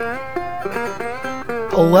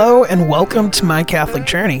Hello and welcome to My Catholic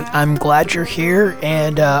Journey. I'm glad you're here,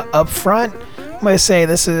 and up front, I'm going to say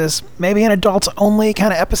this is maybe an adults only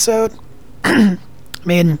kind of episode. I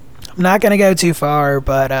mean, I'm not going to go too far,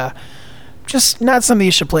 but just not something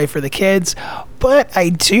you should play for the kids. But I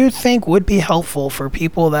do think would be helpful for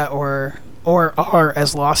people that were or are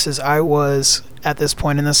as lost as I was at this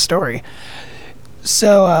point in this story.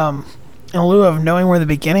 So, in lieu of knowing where the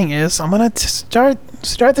beginning is, I'm going to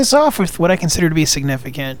start this off with what I consider to be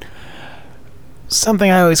significant. Something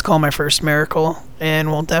I always call my first miracle, and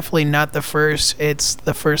well, definitely not the first. It's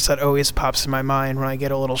the first that always pops in my mind when I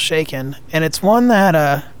get a little shaken, and it's one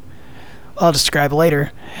that I'll describe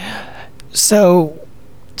later. So,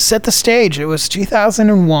 set the stage. It was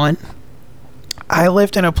 2001. I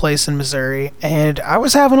lived in a place in Missouri, and I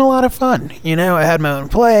was having a lot of fun. You know, I had my own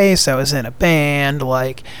place, I was in a band,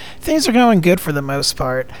 like, things are going good for the most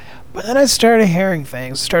part. But then I started hearing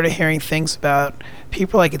things about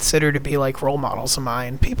people I consider to be, like, role models of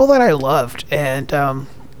mine, people that I loved, and,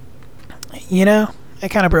 you know, it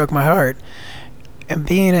kind of broke my heart. And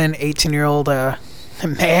being an 18-year-old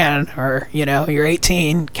man, or, you know, you're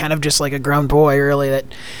 18, kind of just like a grown boy, really,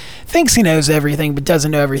 that thinks he knows everything but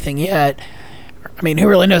doesn't know everything yet. I mean, who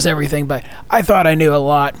really knows everything, but I thought I knew a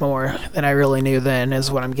lot more than I really knew then,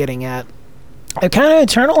 is what I'm getting at. I kind of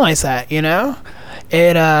internalized that, you know?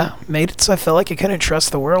 It made it so I felt like I couldn't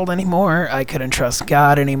trust the world anymore. I couldn't trust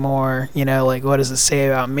God anymore. You know, like, what does it say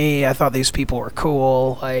about me? I thought these people were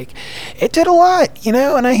cool. Like, it did a lot, you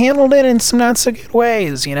know, and I handled it in some not so good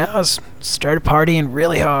ways, you know? Started partying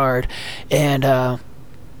really hard, and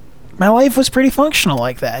my life was pretty functional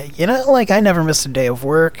like that, you know? Like, I never missed a day of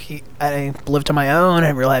work. I lived on my own. I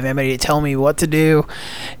didn't really have anybody to tell me what to do.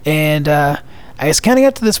 And I just kind of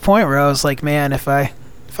got to this point where I was like, man, if I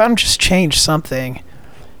don't just change something,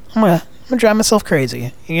 I'm gonna drive myself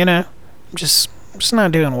crazy, you know? I'm just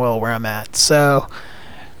not doing well where I'm at. So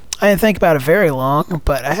I didn't think about it very long,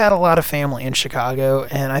 but I had a lot of family in Chicago,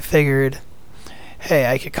 and I figured, hey,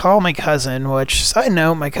 I could call my cousin, which, side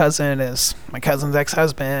note, my cousin is my cousin's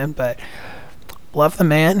ex-husband, but love the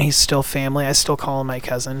man. He's still family. I still call him my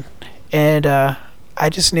cousin. And I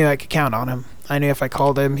just knew I could count on him. I knew if I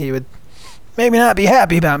called him, he would maybe not be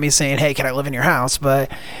happy about me saying, hey, can I live in your house?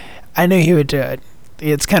 But I knew he would do it.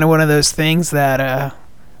 It's kind of one of those things that,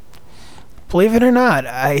 believe it or not,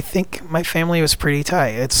 I think my family was pretty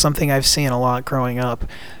tight. It's something I've seen a lot growing up,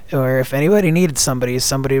 where if anybody needed somebody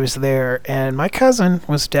was there. And my cousin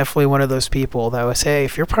was definitely one of those people that was, hey,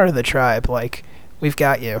 if you're part of the tribe, like, we've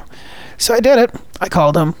got you. So I did it. I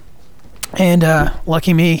called him. And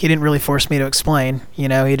lucky me, he didn't really force me to explain. You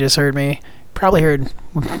know, he just heard me. Probably heard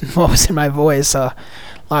what was in my voice, a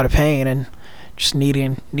lot of pain and just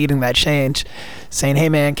needing that change. Saying, hey,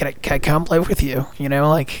 man, can I come live with you? You know,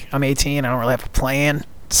 like, I'm 18. I don't really have a plan.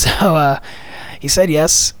 So he said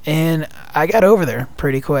yes, and I got over there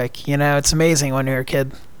pretty quick. You know, it's amazing when you're a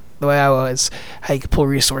kid, the way I was, how you could pull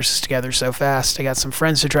resources together so fast. I got some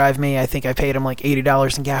friends to drive me. I think I paid them like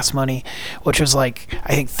 $80 in gas money, which was like,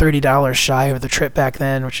 I think $30 shy of the trip back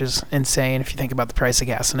then, which is insane if you think about the price of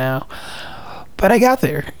gas now. But I got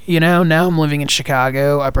there. You know, now I'm living in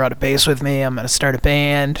Chicago. I brought a bass with me. I'm going to start a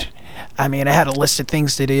band. I mean, I had a list of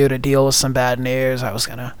things to do to deal with some bad news. I was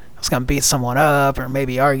gonna beat someone up or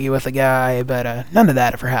maybe argue with a guy, but none of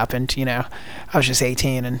that ever happened, you know. I was just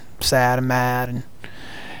 18 and sad and mad and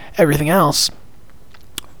everything else.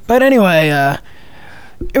 But anyway,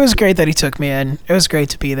 it was great that he took me in. It was great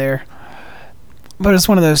to be there. But it's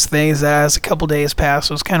one of those things that as a couple days passed,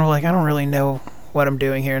 it was kind of like, I don't really know what I'm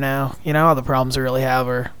doing here now. You know, all the problems I really have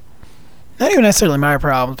are not even necessarily my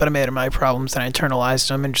problems, but I made them my problems and I internalized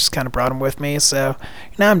them and just kind of brought them with me. So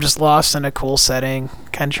now I'm just lost in a cool setting,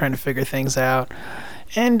 kind of trying to figure things out,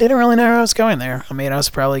 and didn't really know where I was going there. I mean, I was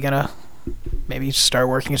probably going to maybe start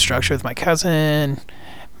working construction with my cousin,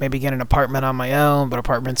 maybe get an apartment on my own, but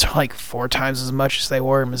apartments are like 4 times as much as they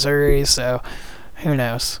were in Missouri, so who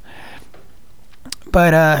knows.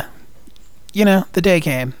 But, you know, the day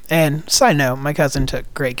came, and side note, my cousin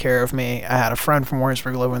took great care of me. I had a friend from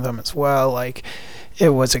Warrensburg living with him as well. Like, it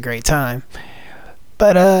was a great time.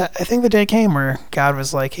 But I think the day came where God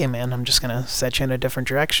was like, hey, man, I'm just going to set you in a different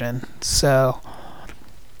direction. So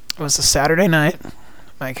it was a Saturday night.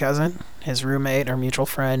 My cousin, his roommate, our mutual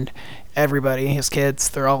friend, everybody, his kids,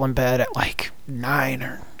 they're all in bed at like 9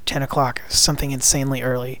 or 10 o'clock, something insanely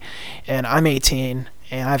early. And I'm 18,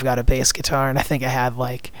 and I've got a bass guitar, and I think I had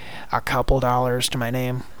like a couple dollars to my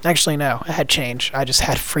name. Actually, no, I had change. I just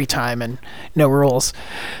had free time and no rules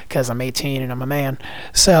because I'm 18 and I'm a man.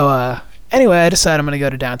 So Anyway, I decided I'm going to go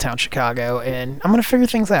to downtown Chicago and I'm going to figure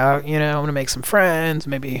things out. You know, I'm going to make some friends,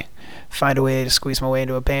 maybe find a way to squeeze my way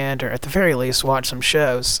into a band, or at the very least, watch some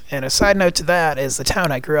shows. And a side note to that is the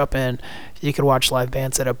town I grew up in, you could watch live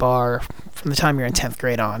bands at a bar from the time you're in 10th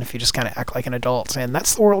grade on if you just kind of act like an adult. And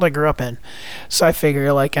that's the world I grew up in. So I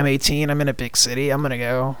figure, like, I'm 18, I'm in a big city, I'm going to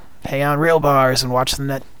go hang out in real bars and watch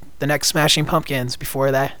the next Smashing Pumpkins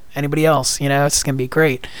before that anybody else. You know, it's going to be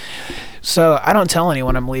great. So I don't tell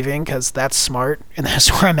anyone I'm leaving because that's smart and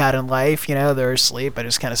that's where I'm at in life. You know, they're asleep. I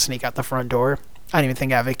just kind of sneak out the front door. I don't even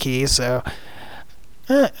think I have a key, so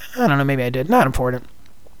I don't know, maybe I did. Not important.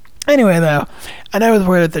 Anyway, though, I know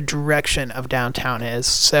where the direction of downtown is,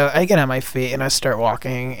 so I get on my feet and I start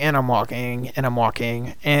walking, and I'm walking, and I'm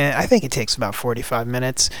walking, and I think it takes about 45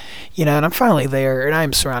 minutes, you know, and I'm finally there, and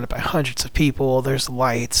I'm surrounded by hundreds of people. There's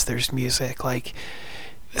lights, there's music, like,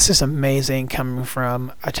 this is amazing coming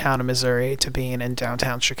from a town of Missouri to being in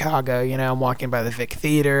downtown Chicago. You know, I'm walking by the Vic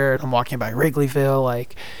Theater, I'm walking by Wrigleyville,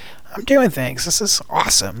 like, I'm doing things. This is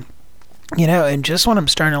awesome. You know, and just when I'm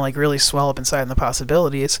starting to, like, really swell up inside in the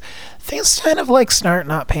possibilities, things kind of, like, start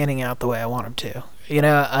not panning out the way I want them to. You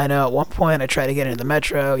know, I know at one point I try to get into the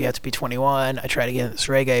Metro, you have to be 21. I try to get into this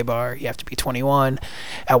reggae bar, you have to be 21.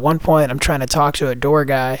 At one point I'm trying to talk to a door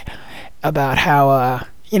guy about how,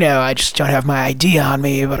 you know, I just don't have my ID on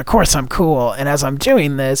me, but of course I'm cool. And as I'm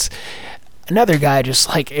doing this, another guy just,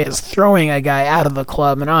 like, is throwing a guy out of the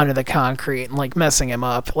club and onto the concrete and, like, messing him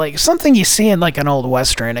up. Like, something you see in, like, an old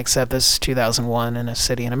Western, except this is 2001 in a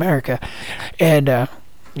city in America. And,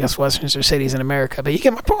 yes, Westerns are cities in America, but you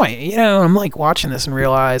get my point. You know, I'm, like, watching this and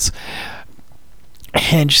realize,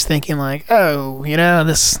 and just thinking, like, oh, you know,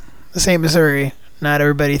 this ain't Missouri. Not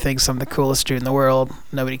everybody thinks I'm the coolest dude in the world.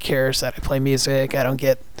 Nobody cares that I play music. I don't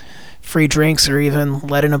get free drinks or even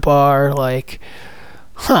let in a bar. Like,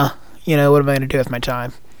 you know, what am I going to do with my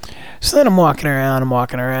time? So then I'm walking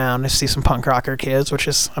around. I see some punk rocker kids, which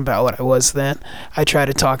is about what I was then. I try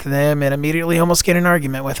to talk to them and immediately almost get in an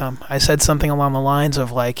argument with them. I said something along the lines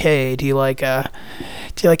of, like, hey, do you like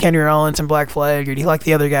Henry Rollins and Black Flag, or do you like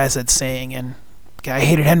the other guys that sing? And the guy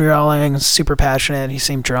hated Henry Rollins, super passionate. He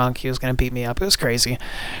seemed drunk. He was going to beat me up. It was crazy.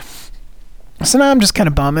 So now I'm just kind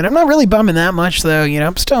of bumming. I'm not really bumming that much, though. You know,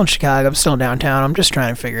 I'm still in Chicago. I'm still downtown. I'm just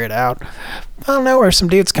trying to figure it out. I don't know where some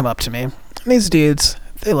dudes come up to me. And these dudes,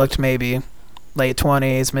 they looked maybe late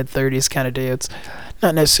 20s, mid 30s kind of dudes.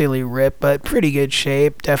 Not necessarily ripped, but pretty good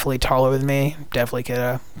shape. Definitely taller than me. Definitely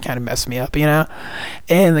could kind of mess me up, you know?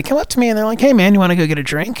 And they come up to me and they're like, hey, man, you want to go get a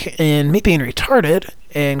drink? And me being retarded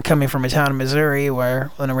and coming from a town in Missouri where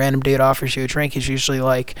when a random dude offers you a drink, he's usually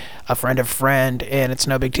like a friend of a friend, and it's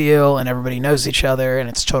no big deal, and everybody knows each other, and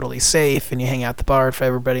it's totally safe, and you hang out at the bar for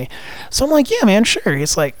everybody. So I'm like, yeah, man, sure.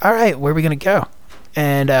 He's like, all right, where are we going to go?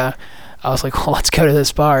 And I was like, well, let's go to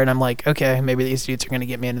this bar. And I'm like, okay, maybe these dudes are going to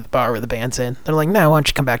get me into the bar where the band's in. They're like, no, why don't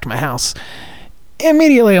you come back to my house?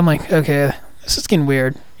 Immediately, I'm like, okay, this is getting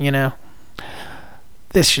weird, you know?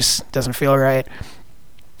 This just doesn't feel right.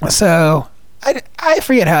 So I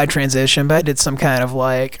forget how I transitioned, but I did some kind of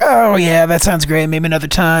like, oh, yeah, that sounds great. Maybe another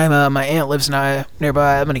time. My aunt lives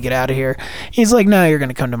nearby. I'm going to get out of here. He's like, no, you're going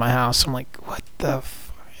to come to my house. I'm like, what the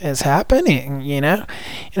is happening, you know?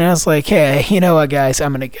 And I was like, hey, you know what, guys,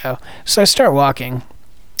 I'm gonna go. So I start walking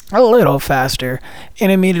a little faster,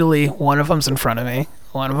 and immediately one of them's in front of me,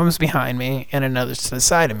 one of them's behind me, and another's to the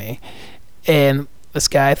side of me. And this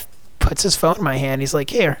guy puts his phone in my hand. He's like,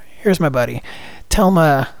 here's my buddy. Tell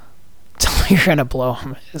him you're gonna blow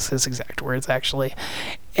him. Is his exact words, actually.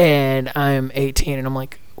 And I'm 18, and I'm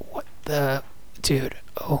like, what the dude?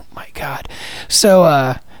 Oh my god. So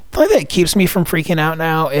the only thing that keeps me from freaking out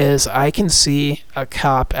now is I can see a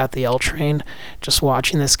cop at the L train just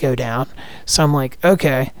watching this go down. So I'm like,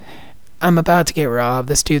 okay, I'm about to get robbed.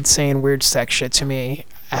 This dude's saying weird sex shit to me.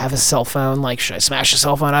 I have a cell phone. Like, should I smash a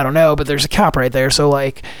cell phone? I don't know, but there's a cop right there. So,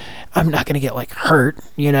 like, I'm not going to get, like, hurt,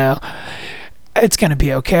 you know? It's going to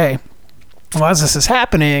be okay. Well, as this is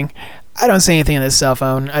happening, I don't say anything on this cell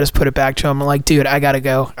phone. I just put it back to him. I'm like, dude, I got to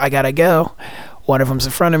go. One of them's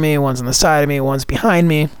in front of me, one's on the side of me, one's behind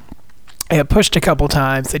me. I get pushed a couple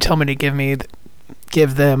times. They tell me to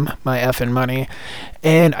give them my effing money,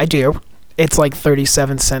 and I do. It's like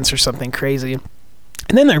 37 cents or something crazy.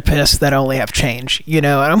 And then they're pissed that I only have change, you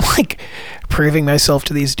know, and I'm like proving myself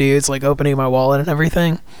to these dudes, like opening my wallet and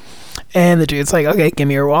everything. And the dude's like, okay, give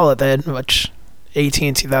me your wallet then, which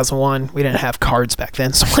 2001, we didn't have cards back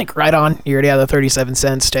then. So I'm like, right on, you already have the 37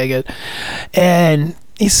 cents, take it. And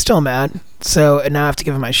he's still mad. So now I have to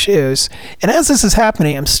give him my shoes. And as this is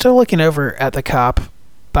happening, I'm still looking over at the cop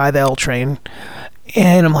by the L train.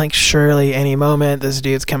 And I'm like, surely any moment this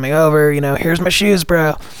dude's coming over, here's my shoes,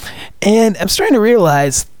 bro. And I'm starting to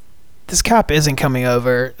realize this cop isn't coming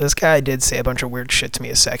over. This guy did say a bunch of weird shit to me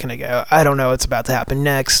a second ago. I don't know what's about to happen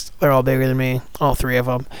next. They're all bigger than me, all three of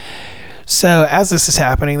them. So as this is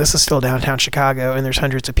happening, this is still downtown Chicago, and there's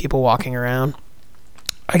hundreds of people walking around.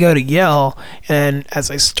 I go to yell, and as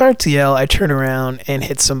I start to yell, I turn around and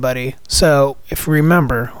hit somebody. So if you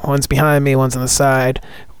remember, one's behind me, one's on the side,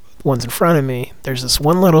 one's in front of me. There's this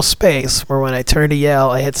one little space where when I turn to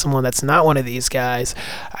yell, I hit someone that's not one of these guys.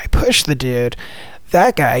 I push the dude.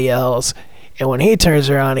 That guy yells, and when he turns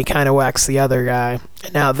around, he kind of whacks the other guy.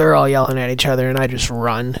 And now they're all yelling at each other, and I just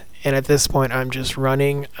run. And at this point, I'm just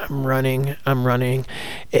running, I'm running,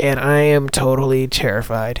 and I am totally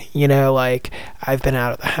terrified. I've been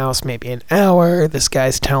out of the house maybe an hour. This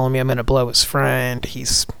guy's telling me I'm going to blow his friend.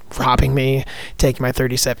 He's robbing me, taking my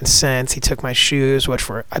 37 cents. He took my shoes, which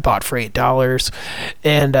I bought for $8.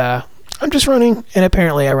 And I'm just running, and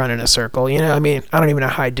apparently I run in a circle. I don't even know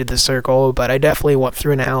how I did the circle, but I definitely went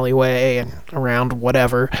through an alleyway and around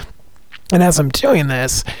whatever. And as I'm doing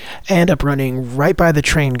this, I end up running right by the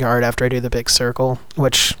train guard after I do the big circle,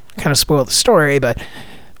 which kind of spoiled the story, but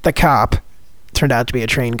the cop turned out to be a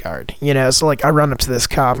train guard, So, I run up to this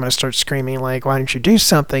cop, and I start screaming, why don't you do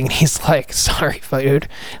something? And he's like, sorry, dude.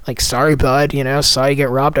 Sorry, bud, saw you get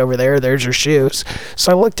robbed over there. There's your shoes.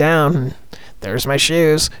 So I look down, and there's my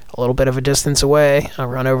shoes, a little bit of a distance away. I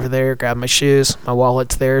run over there, grab my shoes. My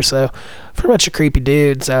wallet's there, so for a bunch of creepy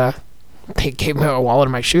dudes, they gave me a wallet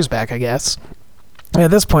and my shoes back, I guess. And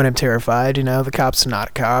at this point, I'm terrified. The cop's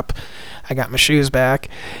not a cop. I got my shoes back,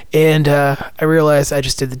 and I realized I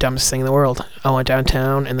just did the dumbest thing in the world. I went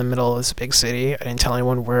downtown in the middle of this big city. I didn't tell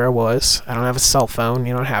anyone where I was. I don't have a cell phone.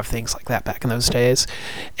 You don't have things like that back in those days.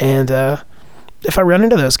 And if I run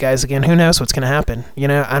into those guys again, who knows what's going to happen?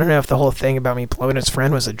 I don't know if the whole thing about me blowing his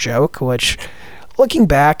friend was a joke, which, looking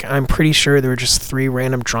back, I'm pretty sure there were just three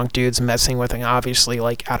random drunk dudes messing with an obviously,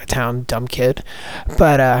 out-of-town dumb kid.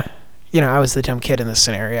 But, I was the dumb kid in this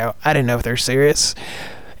scenario. I didn't know if they're serious.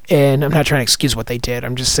 And I'm not trying to excuse what they did.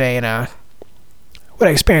 I'm just saying, what I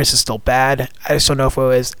experienced is still bad. I just don't know if it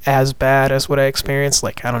was as bad as what I experienced.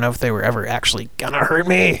 I don't know if they were ever actually gonna hurt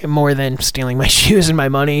me more than stealing my shoes and my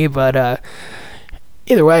money. But,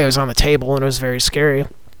 either way, it was on the table, and it was very scary.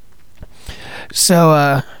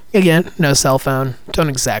 So, again, no cell phone. Don't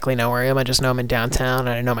exactly know where I am. I just know I'm in downtown, and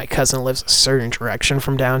I know my cousin lives a certain direction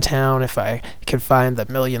from downtown. If I could find the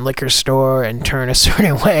Million Liquor Store and turn a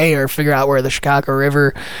certain way, or figure out where the Chicago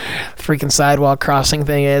River freaking sidewalk crossing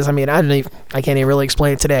thing is. I can't even really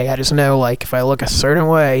explain it today. I just know, if I look a certain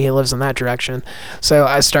way, he lives in that direction. So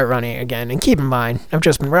I start running again. And keep in mind, I've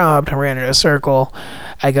just been robbed. I ran in a circle.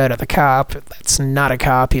 I go to the cop. That's not a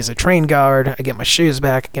cop. He's a train guard. I get my shoes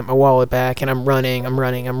back. I get my wallet back. And I'm running,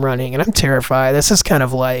 and I'm terrified. This is kind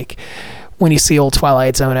of like when you see old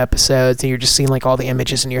Twilight Zone episodes and you're just seeing all the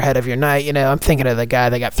images in your head of your night. I'm thinking of the guy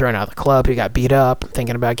that got thrown out of the club, who got beat up. I'm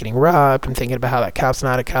thinking about getting robbed. I'm thinking about how that cop's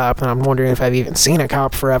not a cop, and I'm wondering if I've even seen a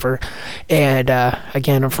cop forever. And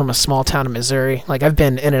again, I'm from a small town in Missouri. I've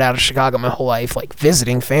been in and out of Chicago my whole life,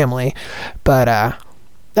 visiting family, but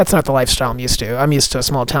that's not the lifestyle I'm used to. I'm used to a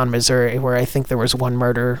small town in Missouri where I think there was one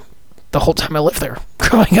murder the whole time I lived there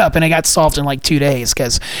growing up, and it got solved in 2 days,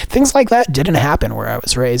 because things like that didn't happen where I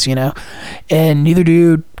was raised, and neither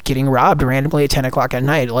do getting robbed randomly at 10 o'clock at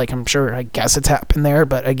night. I'm sure, I guess it's happened there,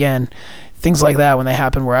 but again, things like that, when they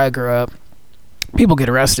happen where I grew up, people get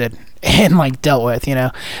arrested and dealt with.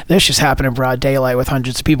 This just happened in broad daylight with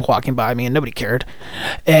hundreds of people walking by me, and nobody cared.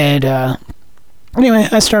 And anyway,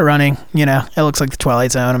 I start running. It looks like the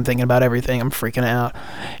Twilight Zone. I'm thinking about everything. I'm freaking out.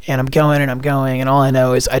 And I'm going, and all I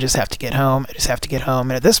know is I just have to get home.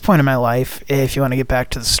 And at this point in my life, if you want to get back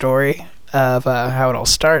to the story of how it all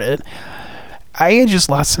started, I had just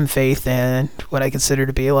lost some faith in what I consider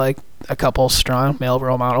to be a couple strong male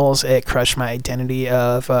role models. It crushed my identity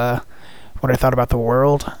of what I thought about the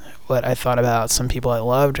world, what I thought about some people I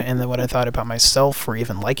loved, and then what I thought about myself for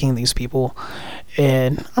even liking these people.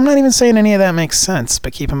 And I'm not even saying any of that makes sense,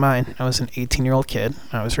 but keep in mind, I was an 18-year-old kid.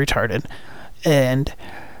 I was retarded. And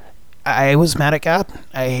I was mad at God.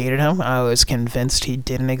 I hated him. I was convinced he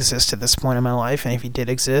didn't exist at this point in my life. And if he did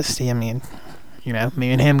exist, me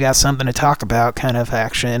and him got something to talk about kind of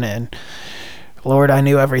action. And Lord, I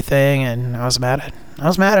knew everything, and I was mad at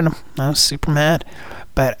him. I was super mad.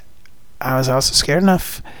 But I was also scared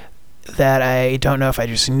enough that I don't know if I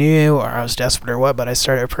just knew or I was desperate or what, but I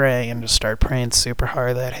started praying and just started praying super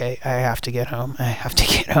hard that, hey, I have to get home. I have to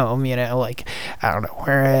get home, like, I don't know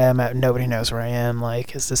where I am. Nobody knows where I am.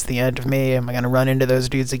 Like, is this the end of me? Am I going to run into those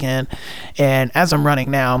dudes again? And as I'm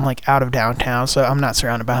running now, I'm, like, out of downtown, so I'm not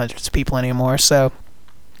surrounded by hundreds of people anymore, so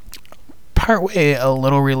partway a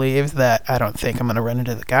little relieved that I don't think I'm going to run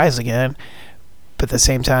into the guys again, but at the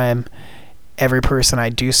same time, every person I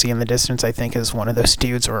do see in the distance, I think, is one of those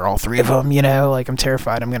dudes or all three of them, like, I'm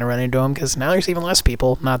terrified I'm going to run into them because now there's even less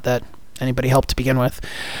people. Not that anybody helped to begin with.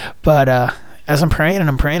 But as I'm praying and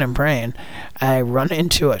I'm praying and praying, I run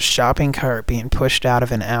into a shopping cart being pushed out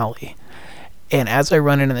of an alley. And as I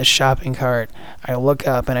run into the shopping cart, I look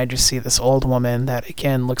up and I just see this old woman that,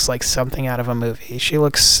 again, looks like something out of a movie. She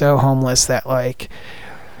looks so homeless that, like,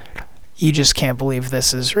 you just can't believe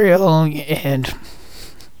this is real. And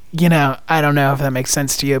I don't know if that makes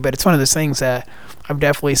sense to you, but it's one of those things that I've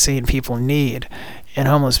definitely seen people need in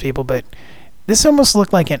homeless people, but this almost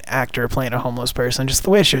looked like an actor playing a homeless person. Just the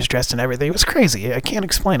way she was dressed and everything. It was crazy. I can't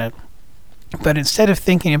explain it. But instead of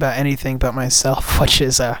thinking about anything but myself, which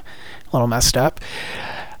is a little messed up,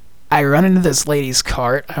 I run into this lady's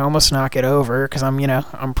cart. I almost knock it over because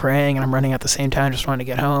I'm praying and I'm running at the same time, just wanting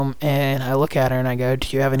to get home. And I look at her and I go,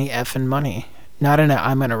 do you have any effing money? Not in a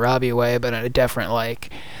I'm going to rob you way, but in a different, like,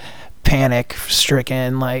 panic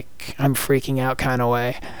stricken, like, I'm freaking out kind of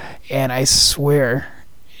way. And I swear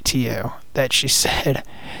to you that she said,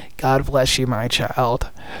 God bless you, my child,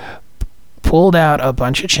 pulled out a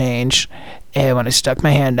bunch of change, and when I stuck my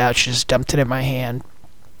hand out, she just dumped it in my hand.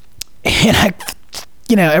 And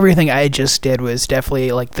everything I just did was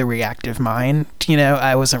definitely, like, the reactive mind.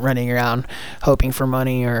 I wasn't running around hoping for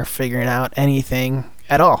money or figuring out anything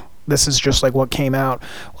at all. This is just like what came out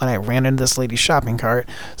when I ran into this lady's shopping cart.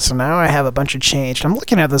 So now I have a bunch of change. I'm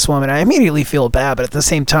looking at this woman. I immediately feel bad, but at the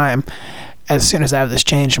same time, as soon as I have this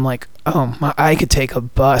change, I'm like, oh, I could take a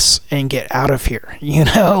bus and get out of here.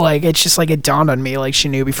 Like, it's just like it dawned on me, like she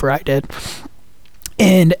knew before I did.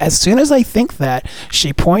 And as soon as I think that,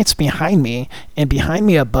 she points behind me, and behind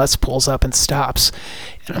me a bus pulls up and stops.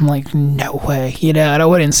 And I'm like, no way. And I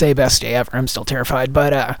wouldn't say best day ever. I'm still terrified,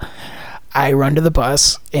 but I run to the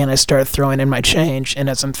bus and I start throwing in my change. And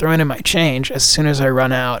as I'm throwing in my change, as soon as I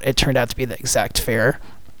run out, it turned out to be the exact fare.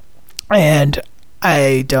 And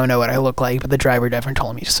I don't know what I look like, but the driver definitely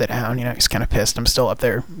told me to sit down. He's kind of pissed. I'm still up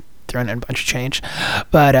there throwing in a bunch of change.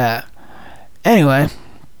 But anyway,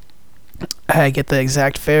 I get the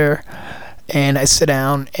exact fare and I sit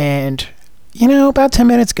down, and about 10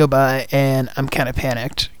 minutes go by and I'm kind of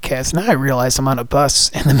panicked because now I realize I'm on a bus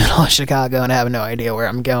in the middle of Chicago and I have no idea where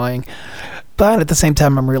I'm going. But at the same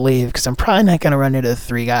time, I'm relieved because I'm probably not going to run into the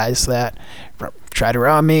three guys that tried to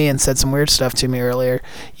rob me and said some weird stuff to me earlier.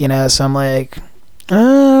 So I'm like,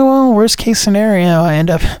 well, worst case scenario, I end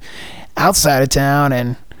up outside of town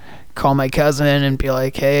and call my cousin and be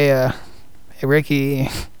like, hey, Ricky,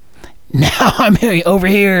 now I'm over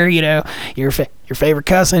here, your favorite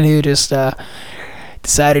cousin who just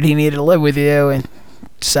decided he needed to live with you and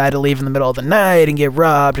decided to leave in the middle of the night and get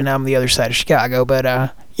robbed, and now I'm on the other side of Chicago.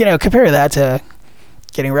 But compare that to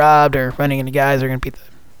getting robbed or running into guys who are going to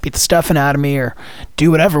beat the stuffing out of me or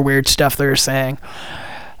do whatever weird stuff they're saying.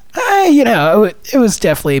 It was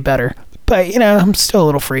definitely better. But, I'm still a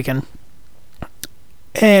little freaking.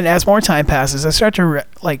 And as more time passes, I start to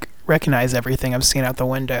recognize everything I'm seeing out the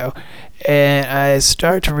window. And I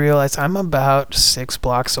start to realize I'm about 6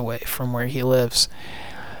 blocks away from where he lives.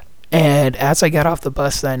 And as I got off the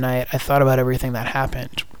bus that night, I thought about everything that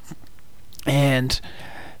happened. And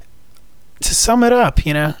to sum it up,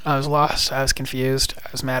 I was lost. I was confused. I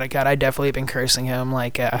was mad at God. I definitely been cursing him.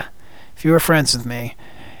 Like, if you were friends with me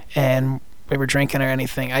and we were drinking or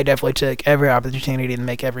anything, I definitely took every opportunity to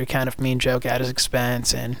make every kind of mean joke at his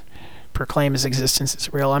expense and proclaim his existence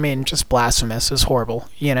as real. I mean, just blasphemous. It was horrible,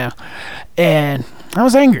 And I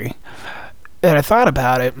was angry. And I thought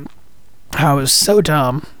about it. I was so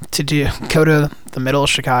dumb to go to the middle of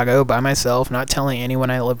Chicago by myself, not telling anyone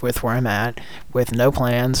I live with where I'm at, with no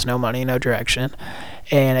plans, no money, no direction.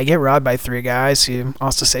 And I get robbed by 3 guys who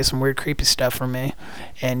also say some weird, creepy stuff from me,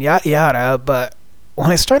 and yada yada. But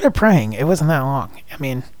when I started praying, it wasn't that long. I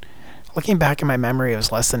mean, looking back in my memory, it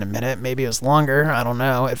was less than a minute. Maybe it was longer. I don't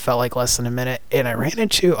know. It felt like less than a minute. And I ran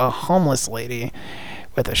into a homeless lady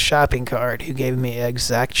with a shopping cart who gave me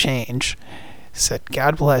exact change, said,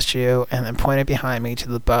 God bless you, and then pointed behind me to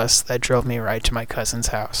the bus that drove me right to my cousin's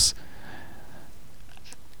house.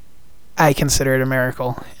 I consider it a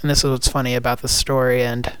miracle. And this is what's funny about this story,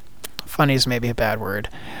 and funny is maybe a bad word.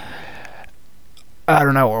 I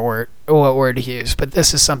don't know what word to use, but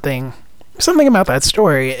this is something something about that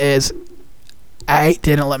story is I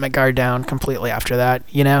didn't let my guard down completely after that.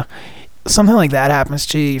 Something like that happens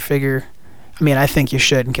to you, you figure, I mean, I think you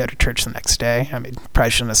should go to church the next day. I mean,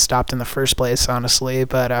 probably shouldn't have stopped in the first place, honestly.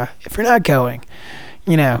 But if you're not going,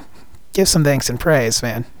 give some thanks and praise,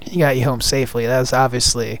 man. He got you home safely. That's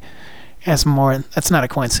obviously, that's not a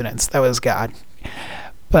coincidence. That was God.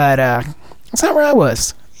 But that's not where I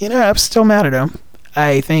was. I'm still mad at him.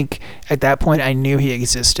 I think at that point I knew he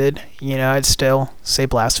existed. I'd still say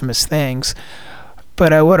blasphemous things.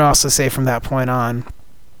 But I would also say from that point on,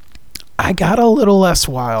 I got a little less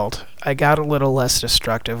wild. I got a little less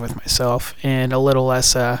destructive with myself and a little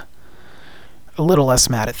less mad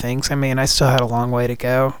at things. I mean, I still had a long way to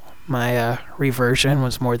go. My reversion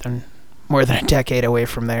was more than a decade away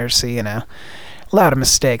from there, so a lot of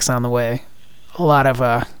mistakes on the way. A lot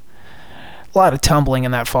of tumbling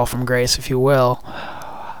in that fall from grace, if you will.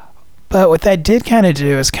 But what that did kind of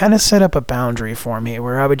do is kind of set up a boundary for me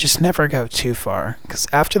where I would just never go too far. Because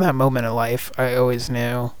after that moment in life, I always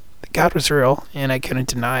knew that God was real, and I couldn't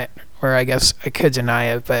deny it. Or I guess I could deny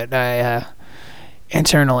it, but I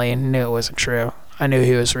internally knew it wasn't true. I knew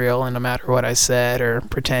he was real, and no matter what I said or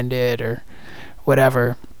pretended or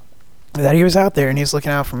whatever, that he was out there and he was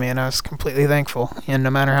looking out for me, and I was completely thankful. And no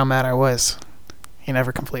matter how mad I was, he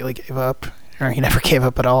never completely gave up. Or he never gave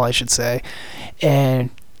up at all, I should say. And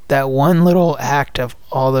that one little act of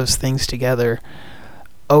all those things together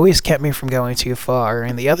always kept me from going too far.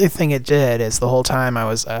 And the other thing it did is the whole time I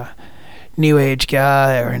was a New Age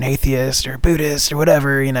guy or an atheist or Buddhist or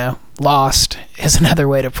whatever, lost is another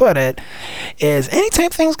way to put it, is anytime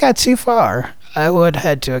things got too far, I would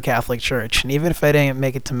head to a Catholic church. And even if I didn't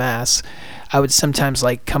make it to Mass, I would sometimes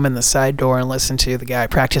come in the side door and listen to the guy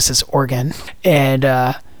practice his organ.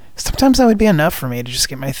 And sometimes that would be enough for me to just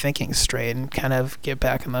get my thinking straight and kind of get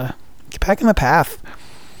back in the path.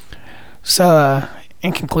 So,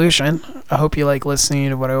 in conclusion, I hope you like listening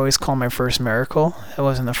to what I always call my first miracle. It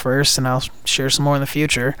wasn't the first, and I'll share some more in the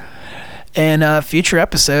future. And future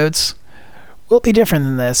episodes will be different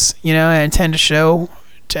than this. I intend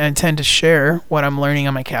to share what I'm learning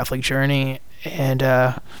on my Catholic journey and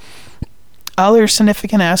other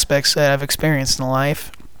significant aspects that I've experienced in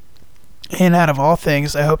life. And out of all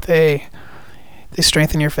things, I hope they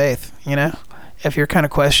strengthen your faith. If you're kind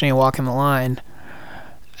of questioning walking the line,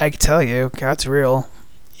 I can tell you, God's real,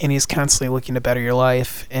 and he's constantly looking to better your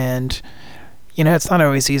life. And, it's not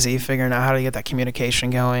always easy figuring out how to get that communication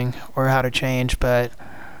going or how to change, but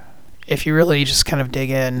if you really just kind of dig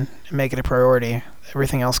in and make it a priority,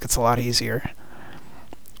 everything else gets a lot easier.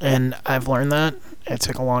 And I've learned that. It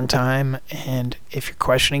took a long time, and if you're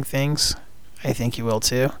questioning things, I think you will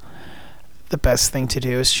too. The best thing to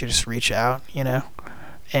do is to just reach out,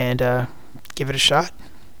 and give it a shot.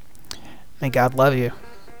 May God love you.